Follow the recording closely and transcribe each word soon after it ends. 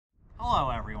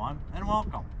everyone, and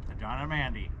welcome to John and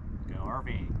Mandy Go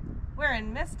RVing. We're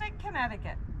in Mystic,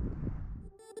 Connecticut.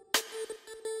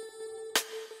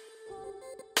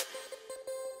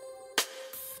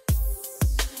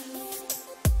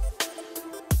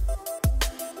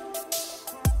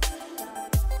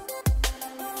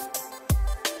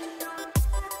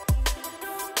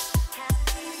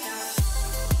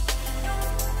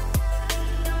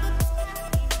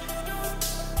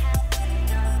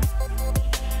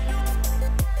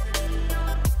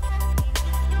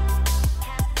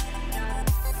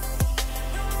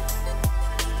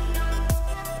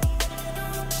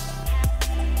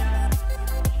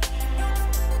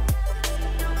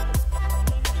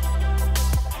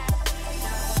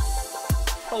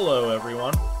 Hello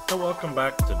everyone, and welcome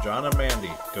back to John and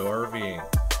Mandy Go RVing.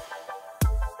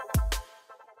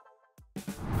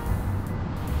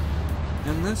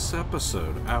 In this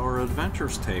episode, our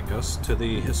adventures take us to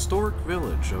the historic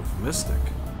village of Mystic,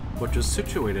 which is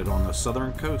situated on the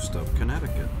southern coast of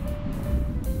Connecticut.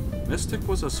 Mystic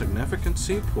was a significant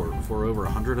seaport for over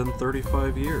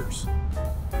 135 years.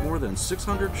 More than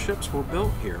 600 ships were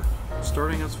built here,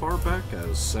 starting as far back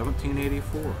as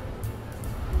 1784.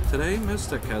 Today,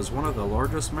 Mystic has one of the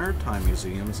largest maritime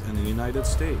museums in the United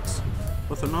States,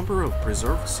 with a number of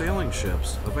preserved sailing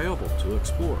ships available to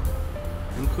explore,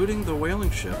 including the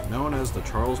whaling ship known as the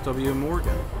Charles W.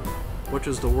 Morgan, which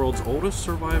is the world's oldest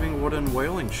surviving wooden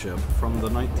whaling ship from the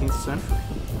 19th century.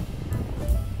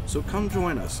 So come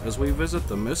join us as we visit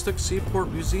the Mystic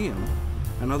Seaport Museum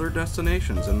and other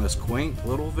destinations in this quaint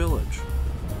little village.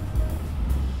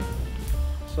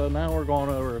 So now we're going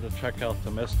over to check out the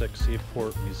Mystic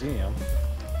Seaport Museum.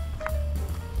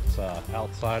 It's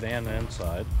outside and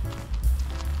inside.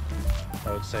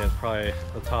 I would say it's probably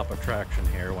the top attraction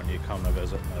here when you come to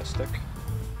visit Mystic.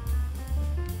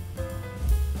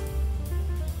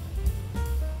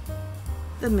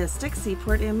 The Mystic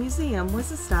Seaport Museum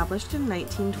was established in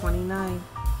 1929.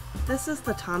 This is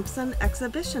the Thompson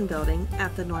Exhibition Building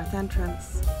at the north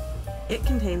entrance. It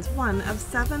contains one of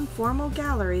 7 formal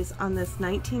galleries on this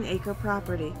 19-acre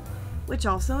property, which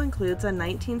also includes a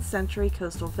 19th century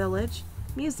coastal village,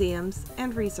 museums,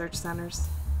 and research centers.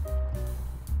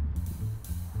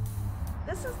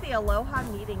 This is the Aloha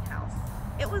Meeting House.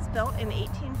 It was built in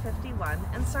 1851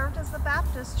 and served as the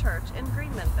Baptist Church in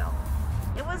Greenmanville.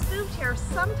 It was moved here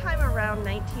sometime around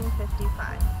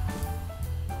 1955.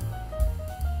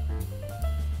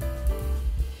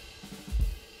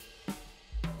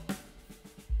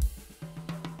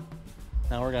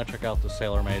 Now we're going to check out the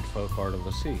sailor-made folk art of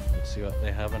the sea. Let's see what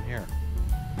they have in here.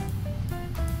 What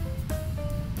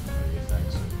do you think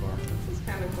so far? This is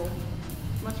kind of cool.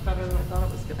 Much better than I thought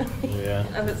it was going to be. Yeah.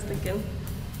 I was thinking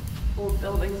old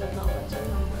buildings with not much in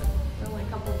them, but there are only a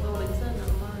couple of buildings in and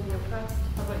I'm already impressed.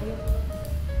 How about you?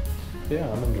 Yeah,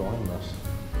 I'm enjoying this.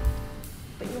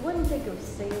 But you wouldn't think of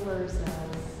sailors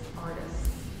as artists,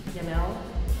 you know?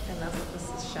 And that's what this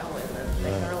is showing, that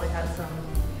they really had some,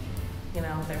 you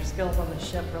know, their skills on the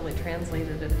ship really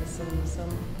translated into some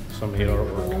neat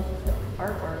artwork. Cool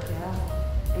artwork,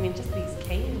 yeah. I mean, just these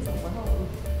canes alone.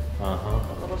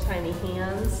 The little tiny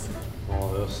hands. All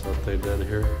this that they did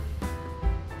here.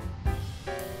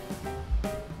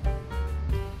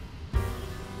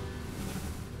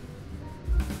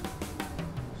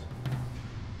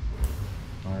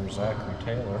 There's Zachary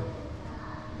Taylor.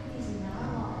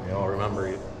 You all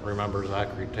remember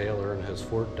Zachary Taylor and his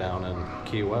fort down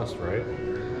in Key West, right?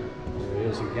 There he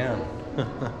is again.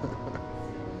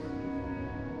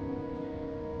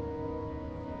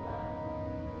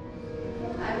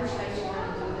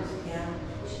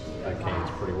 That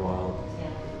cane's pretty wild.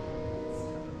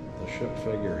 The ship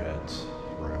figureheads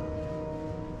room.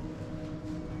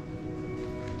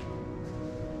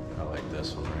 I like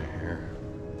this one right here.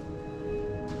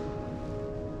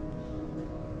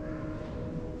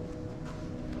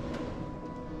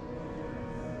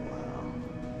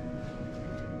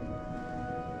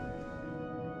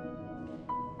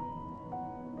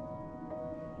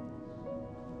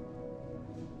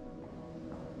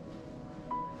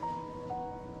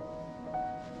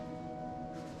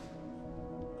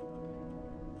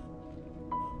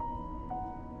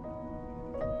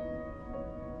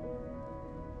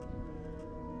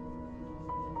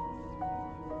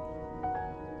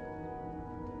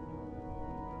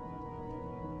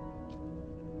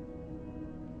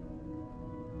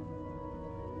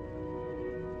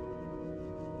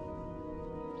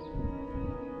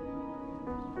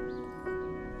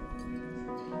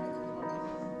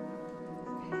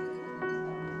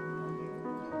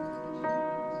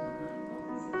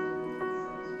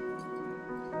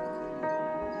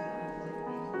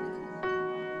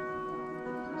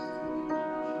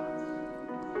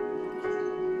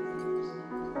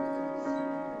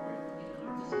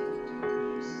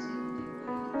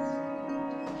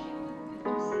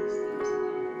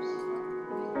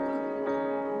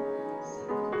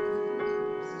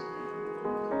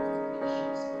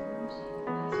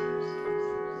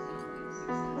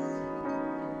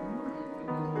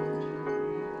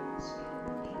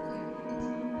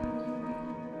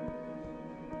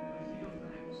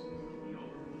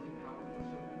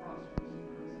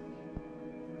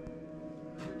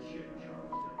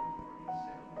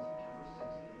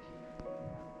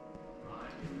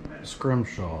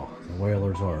 Scrimshaw, the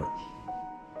whaler's art.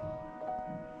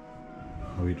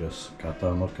 We just got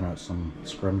done looking at some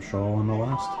scrimshaw in the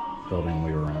last building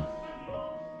we were in.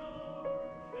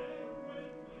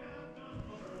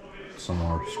 Some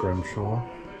more scrimshaw.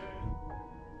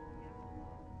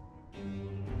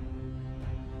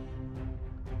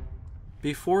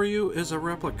 Before you is a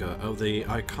replica of the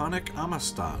iconic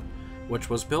Amistad, which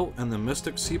was built in the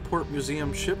Mystic Seaport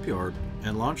Museum shipyard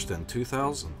and launched in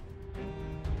 2000.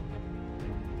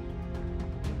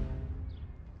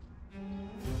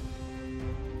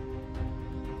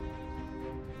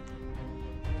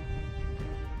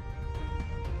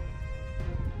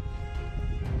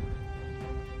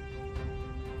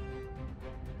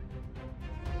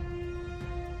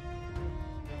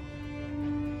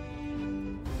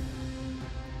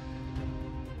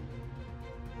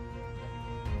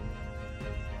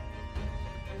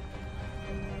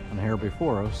 And here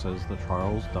before us is the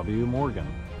Charles W. Morgan.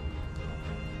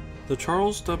 The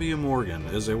Charles W. Morgan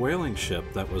is a whaling ship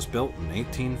that was built in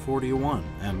 1841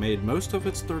 and made most of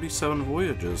its 37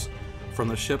 voyages from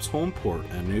the ship's home port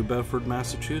in New Bedford,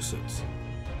 Massachusetts.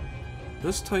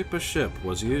 This type of ship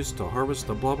was used to harvest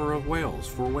the blubber of whales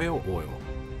for whale oil.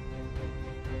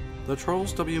 The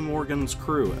Charles W. Morgan's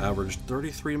crew averaged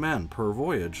 33 men per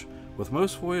voyage, with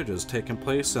most voyages taking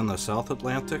place in the South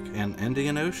Atlantic and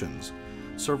Indian Oceans,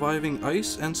 surviving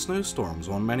ice and snowstorms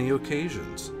on many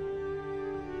occasions.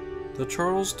 The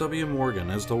Charles W.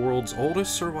 Morgan is the world's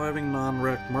oldest surviving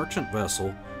non-wrecked merchant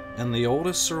vessel and the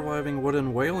oldest surviving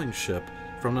wooden whaling ship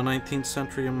from the 19th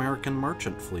century American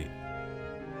merchant fleet.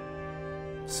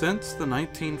 Since the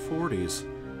 1940s,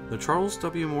 the Charles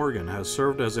W. Morgan has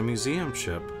served as a museum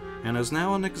ship and is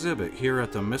now an exhibit here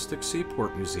at the Mystic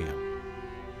Seaport Museum.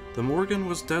 The Morgan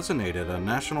was designated a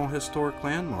National Historic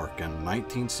Landmark in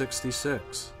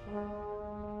 1966.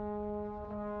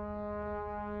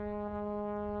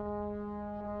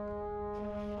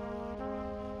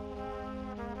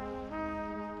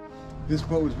 This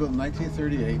boat was built in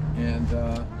 1938, and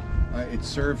it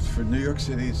served for New York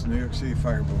City. It's New York City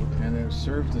Fireboat, and it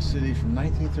served the city from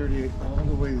 1938 all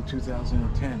the way to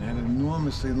 2010. It had an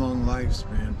enormously long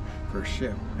lifespan for a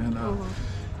ship,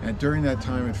 and during that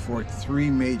time it fought 3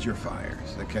 major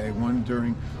fires. Okay, one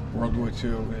during World War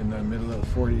II in the middle of the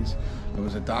 40s. There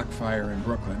was a dock fire in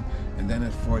Brooklyn, and then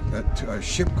it fought a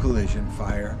ship collision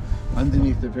fire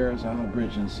underneath the Verrazano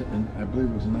Bridge in I believe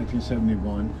it was in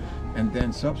 1971, and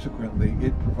then subsequently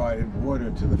it provided water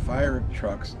to the fire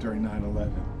trucks during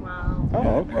 9/11. Wow. And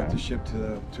Oh, it brought okay. the ship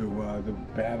to the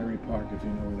Battery Park, if you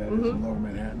know where that is, in Lower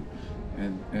Manhattan,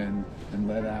 and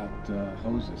let out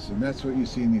hoses. And that's what you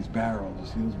see in these barrels. You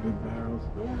see those big barrels?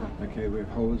 Yeah. Okay, we have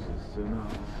hoses, you know.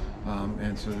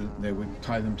 And so they would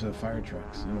tie them to the fire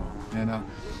trucks, you know.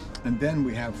 And then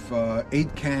we have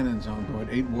 8 cannons on board,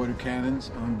 8 water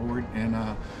cannons on board,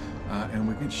 and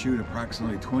we can shoot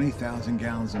approximately 20,000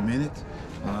 gallons a minute,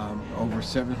 over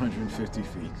 750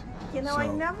 feet. You know, So, I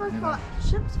never you know, thought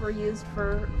ships were used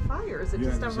for fires. It Yeah,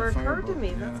 just there's never a occurred to fireboat, me.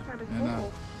 yeah. That's kind of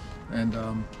And,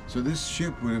 cool. So this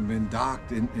ship would have been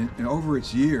docked in over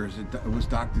its years. It was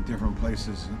docked at different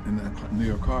places in the New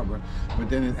York Harbor, but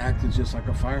then it acted just like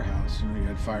a firehouse. You know, you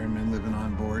had firemen living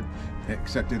on board,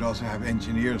 except they'd also have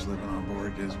engineers living on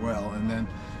board as well, and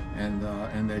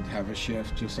they'd have a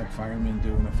shift just like firemen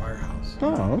do in a firehouse.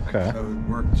 Oh, okay. So it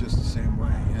worked just the same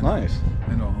way. Nice.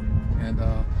 And all. And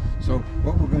so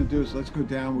what we're going to do is let's go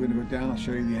down. We're going to go down. I'll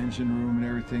show you the engine room and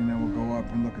everything. Then we'll go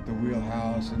up and look at the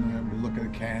wheelhouse, and then we'll look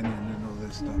at the cannon and all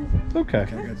this stuff. Okay.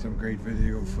 I got some great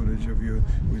video footage of you.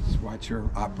 We just watch her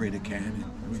operate a cannon.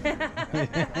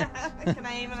 Can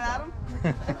I aim it at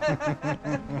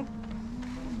him?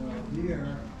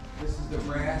 Here, this is the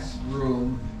brass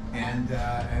room, and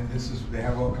this is, they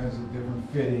have all kinds of different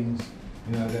fittings,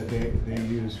 you know, that they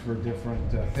use for different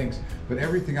things. But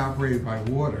everything operated by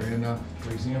water. And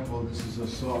for example, this is a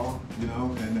saw, you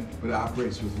know, but it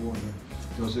operates with water.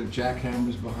 Those are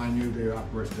jackhammers behind you. They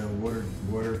operate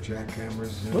water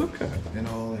jackhammers, you know, Okay. and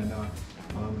all,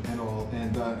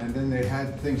 and then they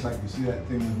had things like, you see that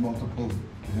thing with multiple,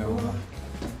 you know,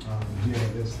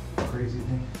 this crazy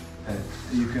thing.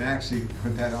 You can actually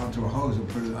put that onto a hose and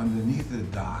put it underneath the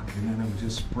dock, and then it would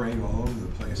just spray all over the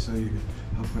place, so you could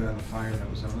help put out a fire that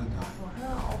was on the dock.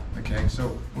 Wow. Okay,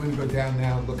 so we're going to go down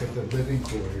now and look at the living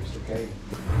quarters, okay?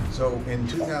 So in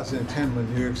 2010,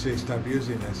 when New York City stopped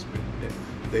using this,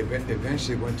 they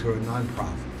eventually went to a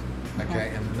nonprofit,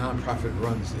 okay? And the nonprofit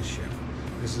runs this ship.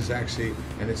 This is actually,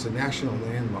 and it's a national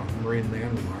landmark, marine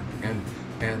landmark, and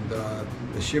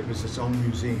the ship is its own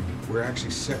museum. We're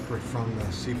actually separate from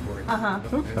the seaport. Uh-huh.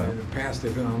 And in the past,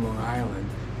 they've been on Long Island,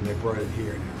 and they brought it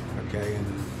here now, okay?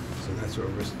 So that's what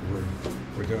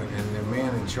we're doing. And the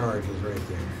man in charge is right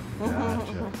there.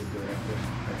 Gotcha.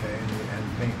 Okay,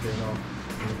 and painter and all.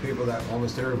 And the people that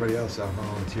almost everybody else are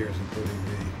volunteers, including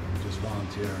me. We just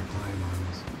volunteer our time on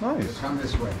this. Nice. So come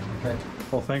this way, okay?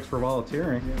 Well, thanks for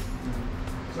volunteering. Yeah.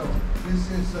 So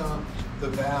this is the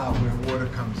valve where water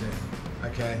comes in,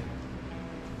 okay?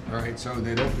 All right, so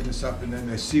they'd open this up and then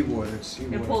there's seawater.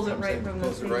 It pulls it right from the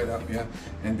pulls it right up, yeah.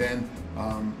 And then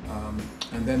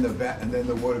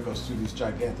the water goes through these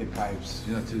gigantic pipes,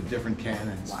 you know, to the different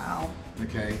cannons. Wow.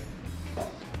 Okay.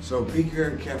 So be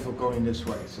very careful going this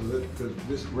way. So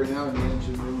we're now in the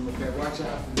engine room. Okay, watch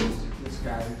out for this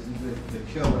guy. This is the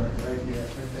killer right here.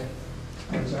 Okay.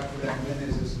 Watch out for that. And then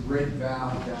there's this red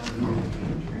valve down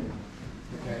here.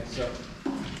 Okay,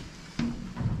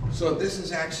 so this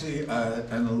is actually a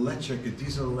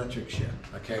diesel electric ship.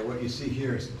 Okay, what you see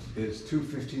here is two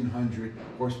 1,500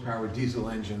 horsepower diesel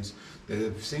engines. They're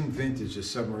the same vintage as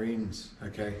submarines.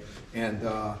 Okay, and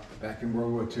back in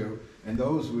World War II, and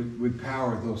those would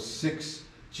power those 6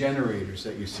 generators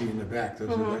that you see in the back.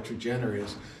 Those electric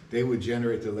generators. They would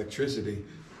generate the electricity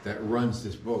that runs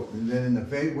this boat. And then in the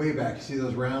way back, you see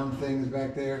those round things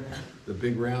back there? The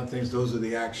big round things, those are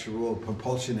the actual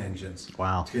propulsion engines.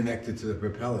 Wow. Connected to the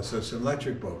propeller. So it's an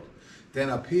electric boat.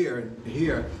 Then up here,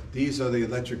 these are the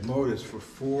electric motors for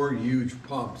 4 huge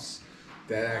pumps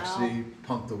that actually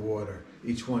pump the water.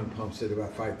 Each one pumps at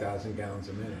about 5,000 gallons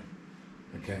a minute.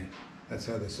 Okay, that's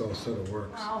how this all sort of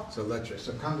works. Wow. It's electric.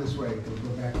 So come this way, we'll go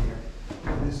back here.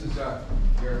 And this is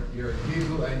your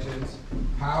diesel engines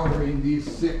powering these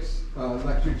 6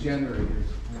 electric generators,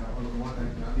 you know, one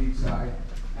on each side.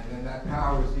 And then that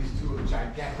powers these 2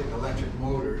 gigantic electric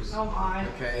motors. Oh my.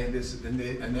 Okay,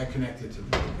 and they're connected to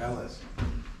the propellers.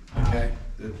 Okay,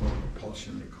 the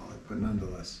propulsion they call it, but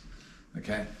nonetheless.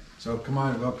 Okay, so come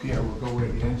on up here. We'll go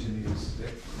where the engineers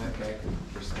sit. Okay,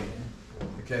 we're staying.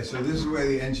 Okay, so this is where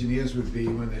the engineers would be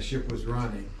when the ship was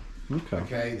running. Okay.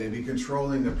 Okay, they'd be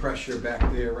controlling the pressure back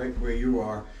there, right where you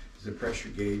are, is the pressure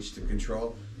gauge to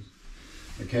control.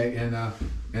 Okay, and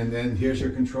then here's your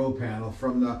control panel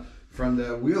from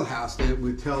the wheelhouse. They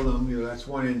would tell them, you know, that's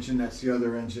one engine, that's the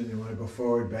other engine. You want to go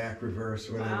forward, back, reverse,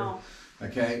 whatever. Wow.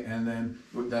 Okay, and then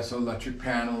that's an electric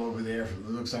panel over there. It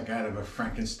looks like out of a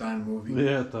Frankenstein movie.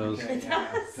 Yeah, it does. Okay, It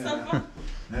does.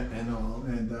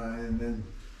 and then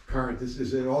current. This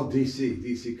is it all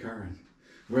DC current.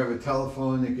 We have a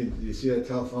telephone. You see that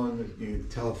telephone? You can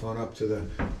telephone up to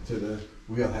the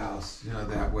wheelhouse, you know,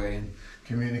 that way and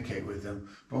communicate with them.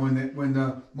 But when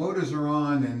the motors are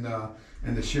on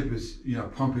and the ship is, you know,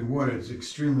 pumping water, it's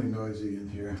extremely noisy in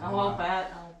here. Oh, I'll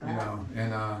bet. You know,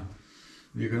 and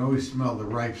you can always smell the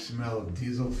ripe smell of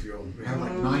diesel fuel. We have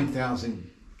like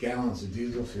 9,000 gallons of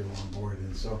diesel fuel on board,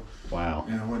 and so Wow.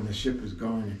 you know, when the ship is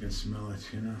going, you can smell it.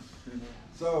 You know.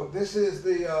 So this is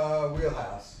the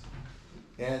wheelhouse,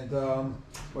 and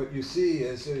what you see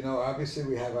is, you know, obviously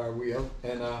we have our wheel,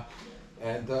 and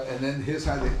then here's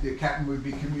how the captain would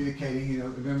be communicating. You know,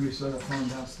 remember you saw the phone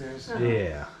downstairs?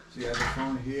 Yeah. So you have the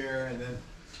phone here,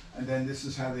 and then this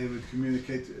is how they would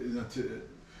communicate to, you know, to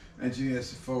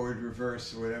engineers, forward,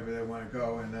 reverse, or whatever they want to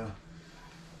go,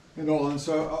 and all. And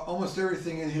so almost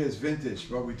everything in here is vintage,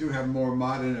 but we do have more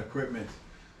modern equipment,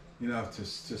 you know, to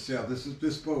sail.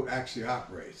 This boat actually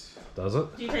operates. Does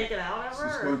it? Do you take it out ever?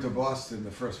 It's going to Boston the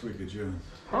first week of June.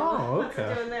 Oh, What's it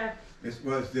okay. doing there?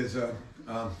 There's a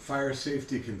fire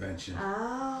safety convention,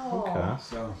 Oh. Okay.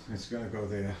 so it's going to go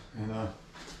there,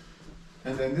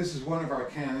 and then this is one of our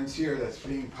cannons here that's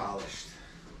being polished.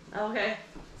 Okay.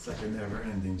 It's like a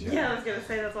never-ending job. Yeah, I was gonna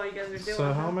say that's all you guys are doing.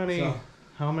 So huh?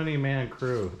 how many man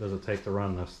crew does it take to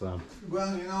run this then?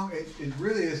 Well, you know, it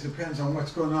really depends on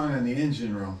what's going on in the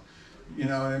engine room. You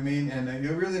know what I mean? And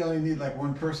you really only need like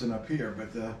one person up here.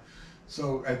 But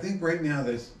so I think right now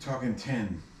they're talking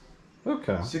 10,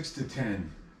 Okay. 6 to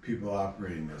 10 people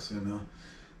operating this.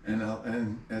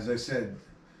 And as I said,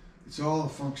 it's all a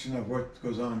function of what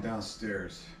goes on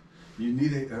downstairs. You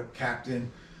need a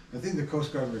captain. I think the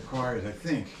Coast Guard requires a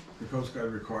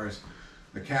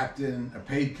captain, a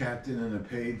paid captain, and a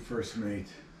paid first mate.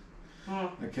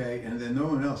 Okay, and then no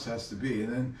one else has to be.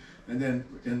 And then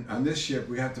on this ship,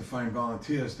 we have to find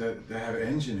volunteers that have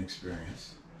engine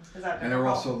experience. Is that And are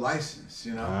also licensed,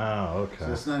 you know. Oh, So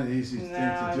okay. it's not an easy thing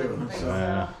I to do. didn't think So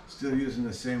Yeah. still using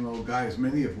the same old guys,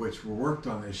 many of which were worked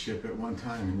on this ship at one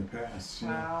time in the past. You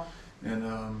Wow.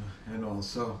 know? And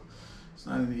also, it's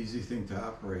not an easy thing to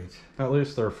operate. At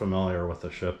least they're familiar with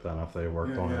the ship then if they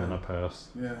worked Yeah, on it yeah. in the past.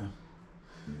 Yeah.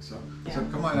 So Yeah.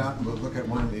 come on out and we'll look at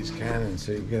one of these cannons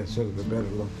so you get sort of a better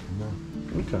look. You know?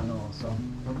 Okay. And also,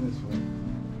 come this way.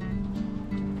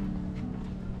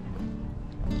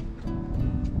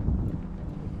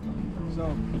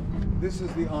 So this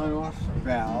is the on-off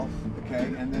valve,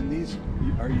 okay, and then these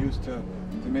are used to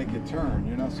make it turn,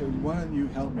 you know. So why don't you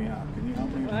help me out? Can you help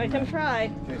me? I can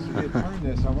try. Okay, so you turn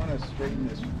this. I want to straighten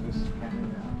this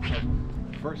cannon out.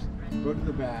 So first, go to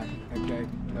the back, okay,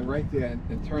 and right there,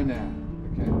 and turn that,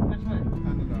 okay. Which one? I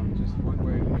don't know, just one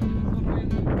way or the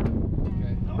other.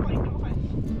 Okay. Oh my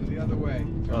God. The other way.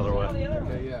 Other way. The other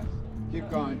way. Okay, yes.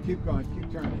 Keep going,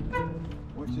 keep turning.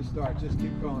 Once you start, just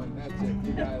keep going. That's it.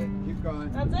 You got it. Keep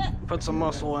going. That's it. Put some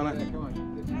muscle in Yeah, it. come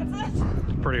on.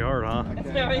 That's it. Pretty hard, huh? Okay, It's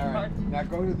very all right. hard. Now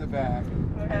go to the back.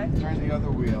 Okay. Turn the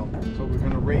other wheel. So we're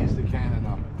going to raise the cannon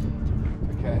up.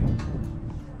 Okay.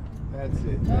 That's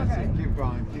it. That's Okay. it. Keep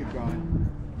going. Keep going.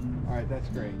 All right. That's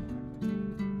great.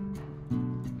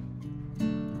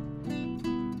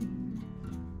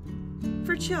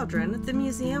 For children, the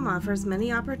museum offers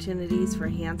many opportunities for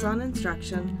hands-on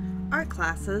instruction, art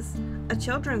classes, a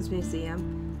children's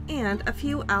museum, and a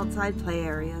few outside play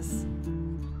areas.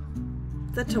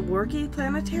 The Tawarki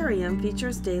Planetarium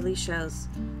features daily shows.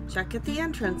 Check at the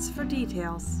entrance for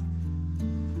details.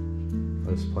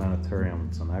 This planetarium,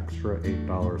 it's an extra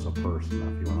 $8 a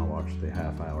person if you want to watch the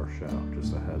half-hour show.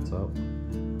 Just a heads up.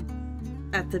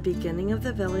 At the beginning of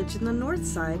the village in the north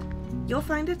side, you'll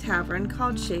find a tavern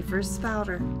called Schaefer's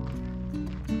Spouter.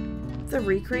 The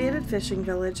recreated fishing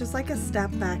village is like a step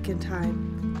back in time.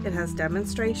 It has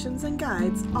demonstrations and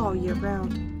guides all year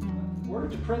round. In order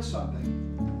to print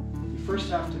something, you first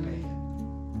have to make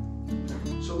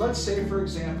it. So let's say, for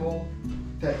example,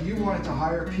 that you wanted to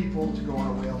hire people to go on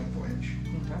a whaling voyage,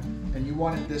 and you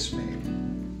wanted this made.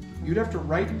 You'd have to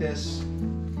write this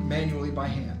manually by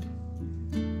hand.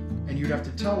 And you'd have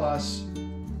to tell us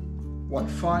what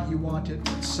font you wanted,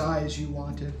 what size you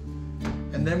wanted,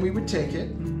 and then we would take it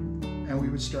and we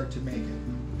would start to make it.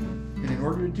 And in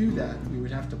order to do that, we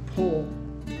would have to pull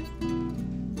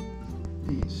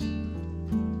these.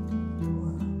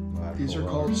 These are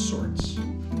called sorts.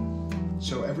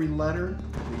 So every letter,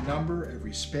 every number,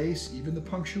 every space, even the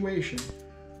punctuation,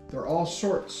 they're all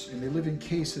sorts, and they live in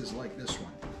cases like this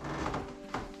one.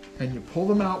 And you pull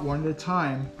them out one at a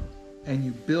time, and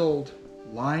you build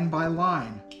line by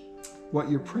line what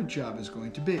your print job is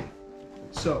going to be.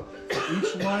 So for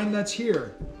each line that's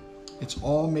here, it's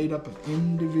all made up of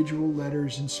individual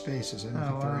letters and spaces. I don't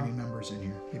think there are any numbers in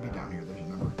here. Maybe down here there's a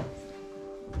number.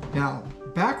 Now,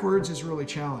 backwards is really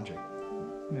challenging.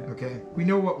 Okay, we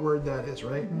know what word that is,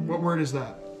 right? What word is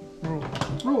that?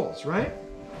 Rules. Rules, right?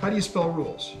 How do you spell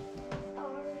rules?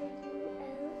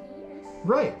 R-U-L-E-S.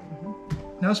 Right.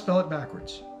 Now spell it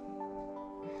backwards.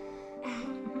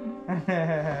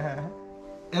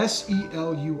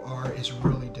 S-E-L-U-R is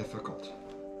really difficult.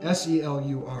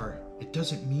 S-E-L-U-R, it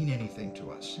doesn't mean anything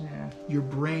to us. Your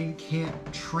brain can't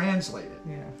translate it.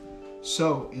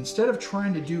 So instead of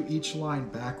trying to do each line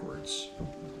backwards,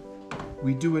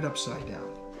 we do it upside down.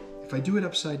 If I do it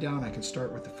upside down, I can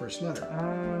start with the first letter.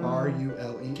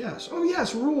 R-U-L-E-S. Oh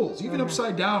yes, rules. Even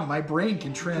upside down, my brain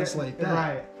can translate that.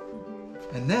 Right.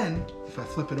 And then, if I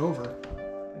flip it over,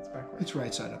 It's backwards. it's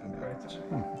right side up and backwards.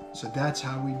 Right. So that's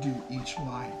how we do each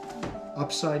line.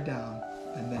 Upside down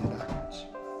and then backwards.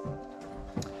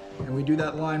 And we do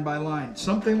that line by line.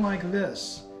 Something like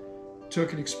this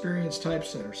took an experienced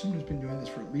typesetter, someone who's been doing this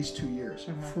for at least 2 years,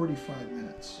 45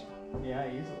 minutes. Yeah,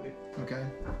 easily. Okay?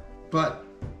 But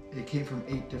it came from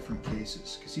 8 different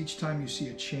cases, because each time you see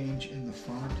a change in the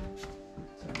font,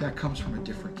 that comes from a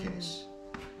different case.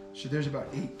 So there's about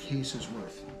 8 cases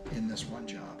worth in this one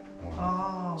job.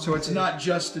 Oh. So it's not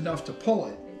just enough to pull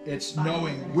it, it's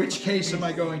knowing which case am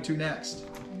I going to next.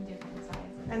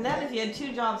 And then if you had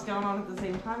 2 jobs going on at the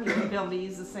same time, you would be able to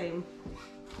use the same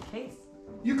case.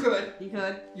 You could,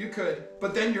 You could.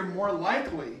 but then you're more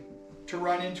likely to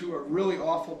run into a really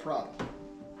awful problem.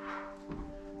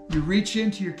 You reach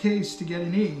into your case to get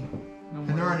an E, and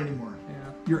there aren't any more. Yeah.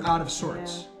 You're out of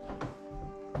sorts.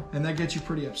 And that gets you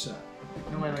pretty upset.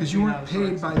 No way, like Because you being weren't out of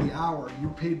paid sorts. by the hour, you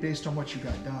were paid based on what you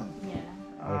got done.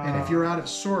 Yeah. And if you're out of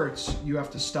sorts, you have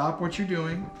to stop what you're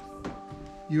doing.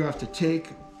 You have to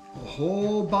take a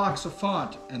whole box of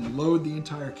font and load the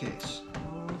entire case.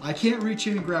 I can't reach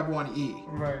in and grab one E.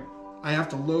 Right. I have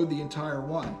to load the entire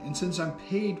one. And since I'm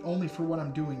paid only for what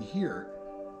I'm doing here,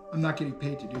 I'm not getting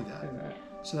paid to do that.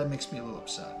 So that makes me a little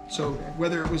upset. So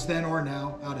whether it was then or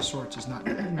now, out of sorts is not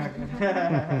good.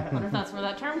 I wonder if that's where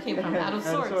that term came from. Out of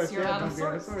sorts. You're yeah, out of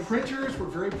don't be sorts. Printers were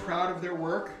very proud of their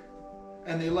work,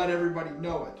 and they let everybody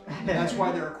know it. And that's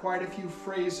why there are quite a few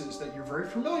phrases that you're very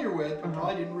familiar with, but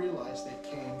probably didn't realize they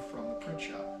came from the print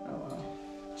shop. Oh, wow.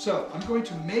 So I'm going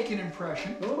to make an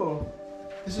impression, Oh.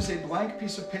 This is a blank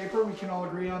piece of paper. We can all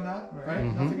agree on that, right?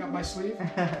 Mm-hmm. Nothing up my sleeve.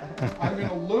 I'm going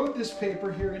to load this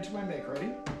paper here into my make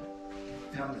ready.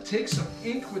 And I'm going to take some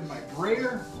ink with my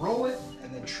brayer, roll it,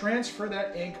 and then transfer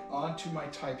that ink onto my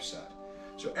typeset.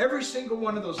 So every single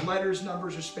one of those letters,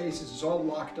 numbers, or spaces is all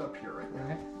locked up here right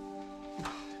now.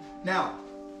 Now,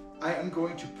 I am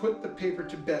going to put the paper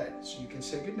to bed, so you can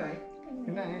say goodnight.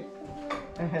 Good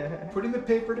night. Putting the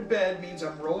paper to bed means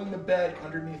I'm rolling the bed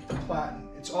underneath the platen.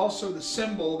 It's also the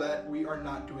symbol that we are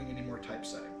not doing any more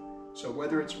typesetting. So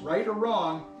whether it's right or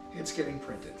wrong, it's getting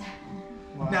printed.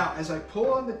 Wow. Now, as I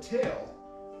pull on the tail,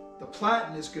 the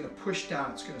platen is going to push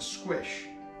down, it's going to squish,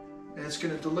 and it's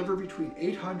going to deliver between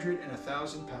 800 and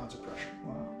 1,000 pounds of pressure.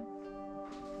 Wow.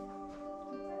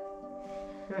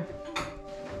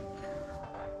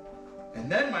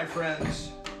 And then, my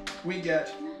friends, we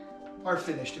get our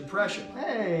finished impression.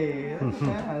 Hey, that's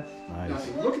fast. Now, Nice.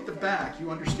 if you look at the back,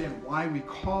 you understand why we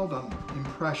call them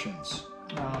impressions.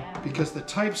 Because the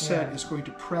typeset is going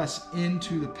to press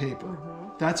into the paper.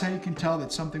 That's how you can tell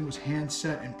that something was hand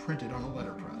set and printed on a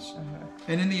letterpress.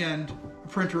 And in the end, a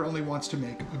printer only wants to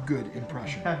make a good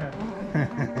impression.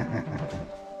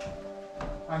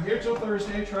 I'm here till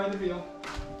Thursday, try the veal.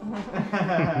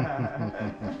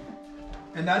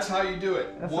 And that's how you do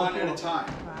it, That's one so at cool. a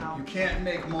time. Wow. You can't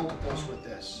make multiples with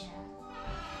this.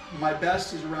 My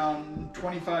best is around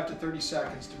 25 to 30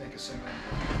 seconds to make a single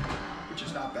impression, which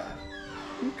is not bad.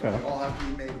 Okay. They all have to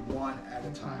be made one at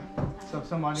a time. So if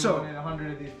somebody So- wanted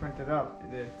 100 of these printed up,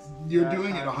 it's You're that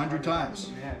doing it times 100 times.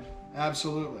 in the end.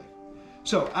 Absolutely.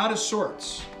 So, out of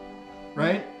sorts,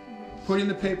 right? Putting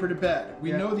the paper to bed.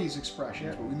 We Yeah. know these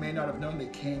expressions, Yeah. but we may not have known they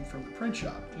came from the print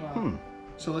shop. Wow.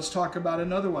 So let's talk about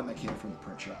another one that came from the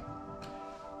print shop.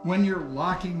 When you're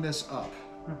locking this up,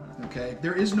 okay,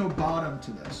 there is no bottom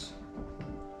to this.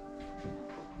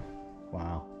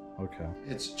 Wow. Okay.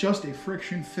 It's just a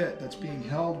friction fit that's being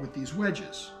held with these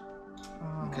wedges,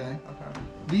 okay? Okay.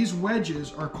 These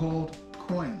wedges are called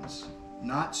coins,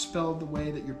 not spelled the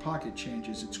way that your pocket change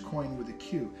is. It's coin with a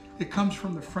Q. It comes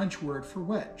from the French word for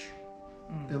wedge.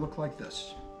 They look like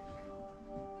this.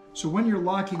 So when you're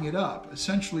locking it up,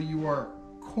 essentially you are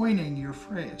coining your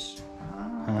phrase.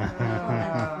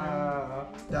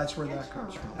 That's where that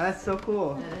comes from. That's so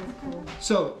cool.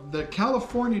 So the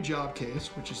California job case,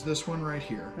 which is this one right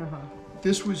here,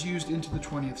 this was used into the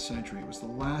 20th century. It was the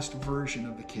last version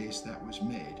of the case that was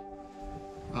made.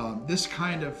 This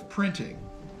kind of printing,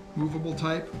 movable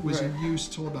type, was in use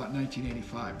till about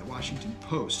 1985. The Washington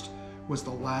Post was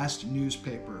the last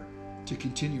newspaper to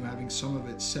continue having some of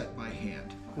it set by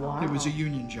hand. Wow. It was a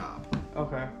union job,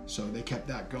 Okay. so they kept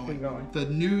that going. Keep going. The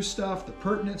news stuff, the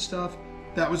pertinent stuff,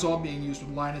 that was all being used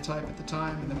with linotype at the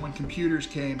time, and then when computers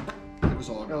came, it was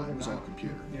all gone. It was all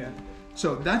computer. Yeah.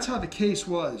 So that's how the case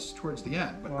was towards the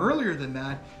end. But earlier than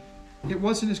that, it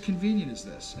wasn't as convenient as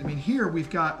this. I mean, here we've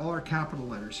got all our capital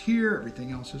letters here,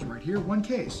 everything else is right here, one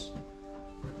case.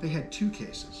 They had two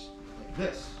cases, like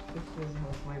this. This was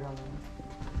most laid on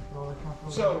the roller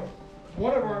capital. So,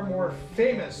 one of our more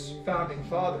famous founding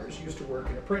fathers used to work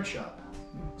in a print shop.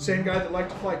 Same guy that liked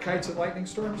to fly kites at lightning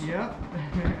storms? Yeah.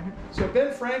 So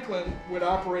Ben Franklin would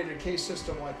operate a case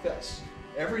system like this.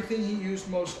 Everything he used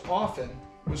most often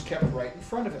was kept right in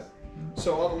front of him.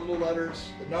 So all the little letters,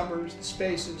 the numbers, the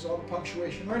spaces, all the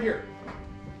punctuation right here.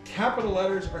 Capital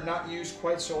letters are not used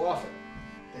quite so often.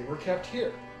 They were kept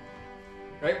here.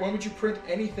 Right? When would you print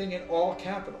anything in all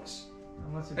capitals?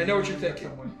 I know what you're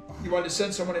thinking. You wanted to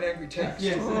send someone an angry text.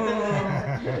 Yes.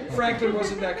 Franklin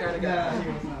wasn't that kind of guy. He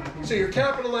was not. So your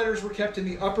capital letters were kept in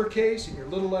the uppercase and your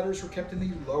little letters were kept in the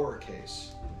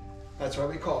lowercase. That's why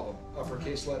we call them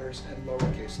uppercase letters and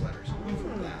lowercase letters.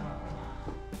 From that.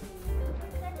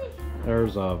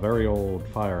 There's a very old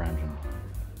fire engine.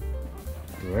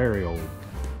 Very old.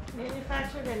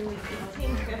 Manufactured in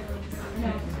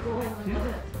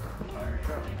 1850s.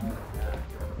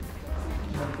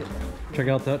 Check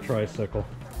out that tricycle.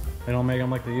 They don't make them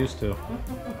like they used to.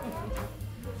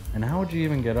 And how would you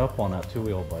even get up on that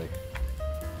two-wheel bike?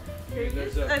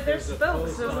 There's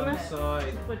spokes, isn't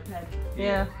it?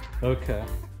 Yeah. Okay.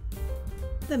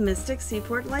 The Mystic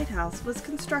Seaport Lighthouse was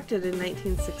constructed in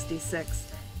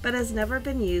 1966, but has never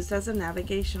been used as a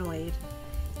navigational aid.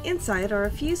 Inside are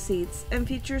a few seats and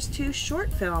features 2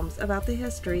 short films about the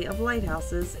history of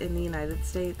lighthouses in the United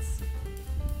States.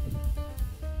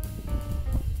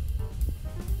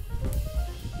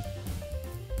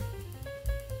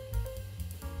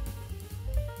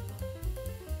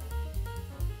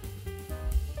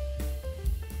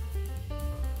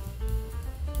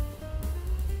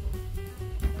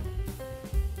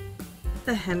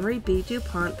 The Henry B.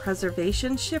 DuPont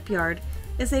Preservation Shipyard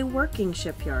is a working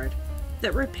shipyard.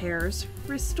 that repairs,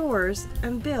 restores,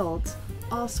 and builds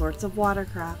all sorts of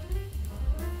watercraft.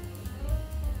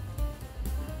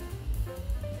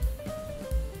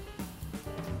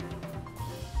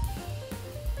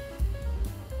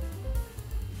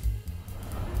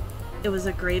 It was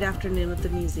a great afternoon at the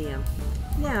museum.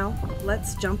 Now,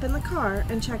 let's jump in the car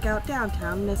and check out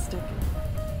downtown Mystic.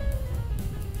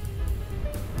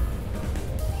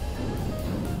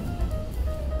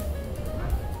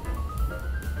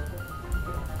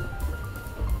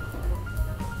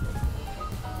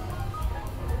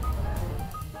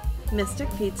 Mystic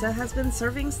Pizza has been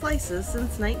serving slices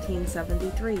since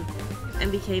 1973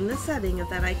 and became the setting of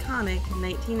that iconic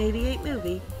 1988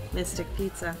 movie, Mystic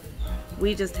Pizza.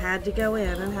 We just had to go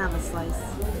in and have a slice.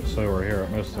 So we're here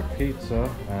at Mystic Pizza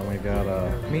and we got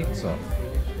a pizza.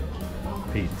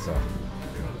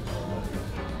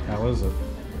 How is it?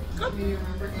 Good.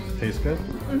 Tastes good?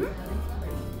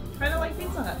 Mm-hmm. Kind of like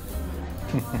Pizza Hut.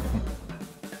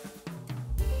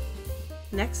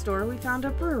 Next door, we found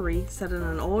a brewery set in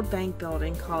an old bank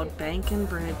building called Bank and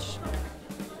Bridge.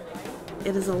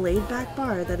 It is a laid-back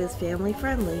bar that is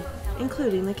family-friendly,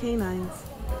 including the canines.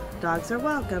 Dogs are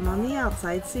welcome on the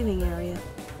outside seating area.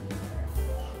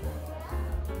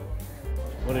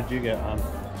 What did you get, hon?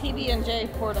 PB&J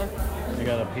Porter. You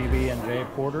got a PB&J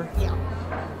Porter?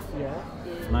 Yeah.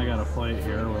 And I got a plate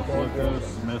here with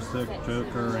Lucas, Mystic,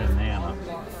 Joker, and Nana.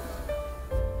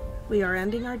 We are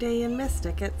ending our day in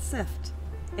Mystic at Sift,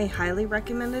 a highly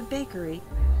recommended bakery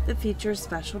that features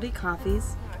specialty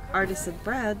coffees, artisan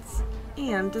breads,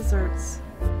 and desserts.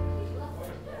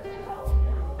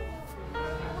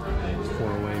 These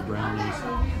 4-way brownies.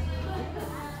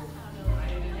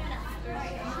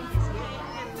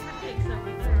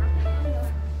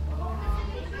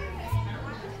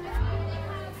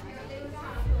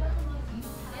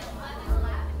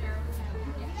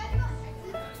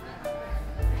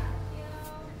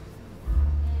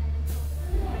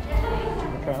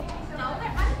 Okay.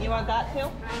 You want that too?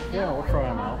 Yeah, we'll try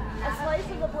them out. A slice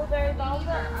of the blueberry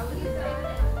velvet.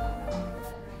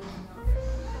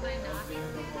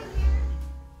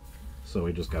 So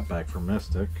we just got back from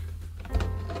Mystic.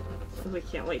 We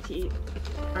can't wait to eat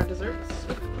our desserts.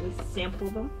 We sample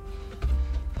them.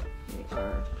 They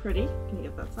are pretty. Can you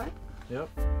get that side? Yep.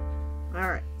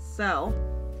 Alright, so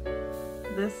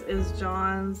this is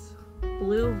John's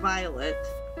blue violet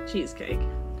cheesecake.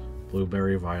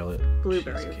 Blueberry violet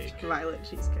Blueberry cheesecake. violet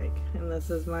cheesecake. And this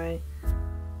is my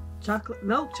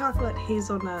milk chocolate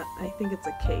hazelnut. I think it's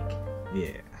a cake.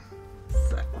 Yeah.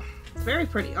 So it's very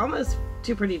pretty. Almost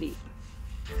too pretty to eat.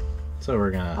 So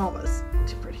we're gonna Almost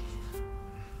too pretty.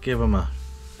 give them a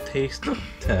taste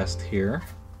test here.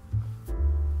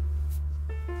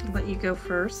 I'll let you go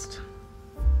first.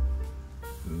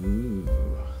 Ooh.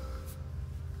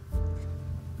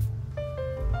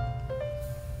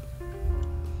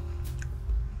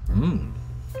 Mmm.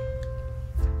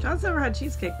 John's never had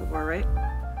cheesecake before, right?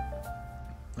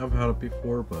 I've had it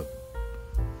before, but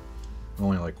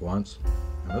only like once.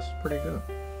 And this is pretty good.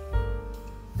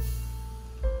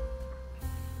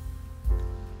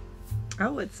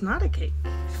 Oh, it's not a cake.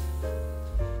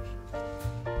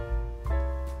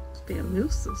 Must be a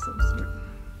mousse of some sort.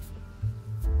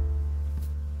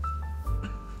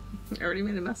 I already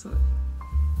made a mess of it.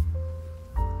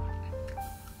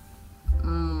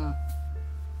 Mmm.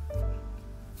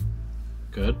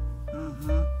 Good?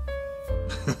 Mm-hmm.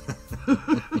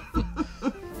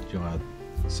 Do you want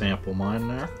to sample mine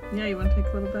there? Yeah, you want to take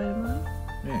a little bite of mine?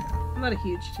 Yeah. I'm not a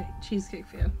huge cheesecake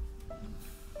fan.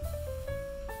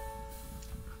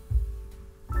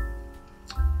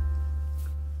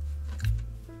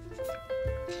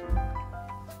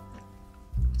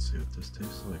 Let's see what this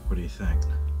tastes like. What do you think?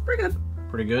 Pretty good.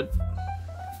 Pretty good?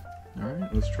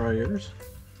 Alright, let's try yours.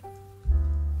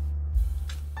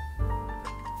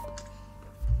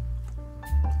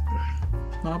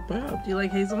 Not bad. Do you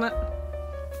like hazelnut?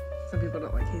 Some people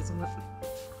don't like hazelnut.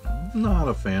 I'm not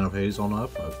a fan of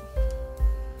hazelnut, but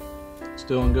it's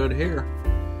doing good here.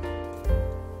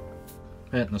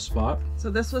 Hitting the spot.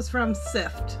 So this was from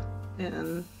Sift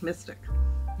in Mystic.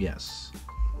 Yes.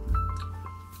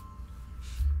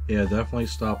 Yeah, definitely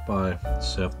stop by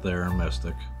Sift there in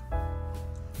Mystic.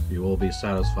 You will be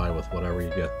satisfied with whatever you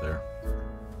get there.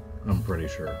 I'm pretty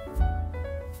sure.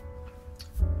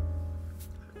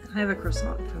 I have a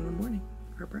croissant from the morning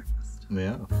for breakfast.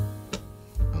 Yeah.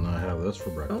 And I have this for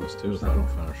breakfast too, if I something.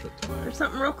 don't finish it tonight. There's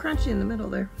something real crunchy in the middle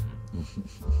there.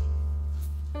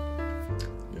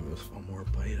 Give this one more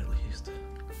bite at least.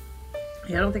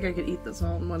 Yeah, I don't think I could eat this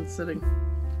all in one sitting.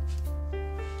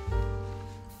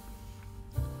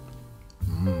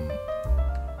 Mmm.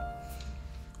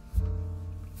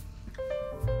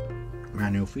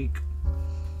 Magnifique.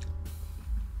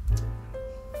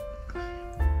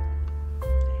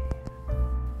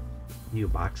 You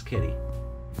box kitty.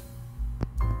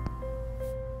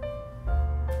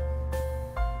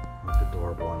 Look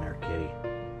adorable in there, kitty.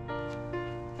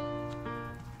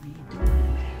 What are you doing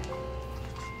in there?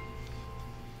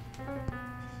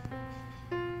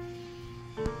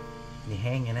 You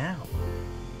hanging out.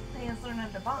 They just learn how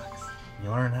to box. You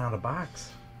learn how to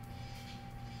box.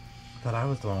 I thought I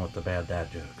was the one with the bad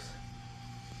dad jokes.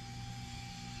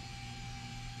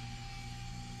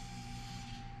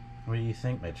 What do you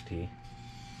think, Mitch T?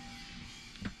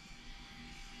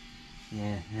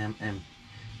 Yeah, I'm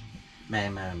my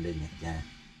own business, yeah.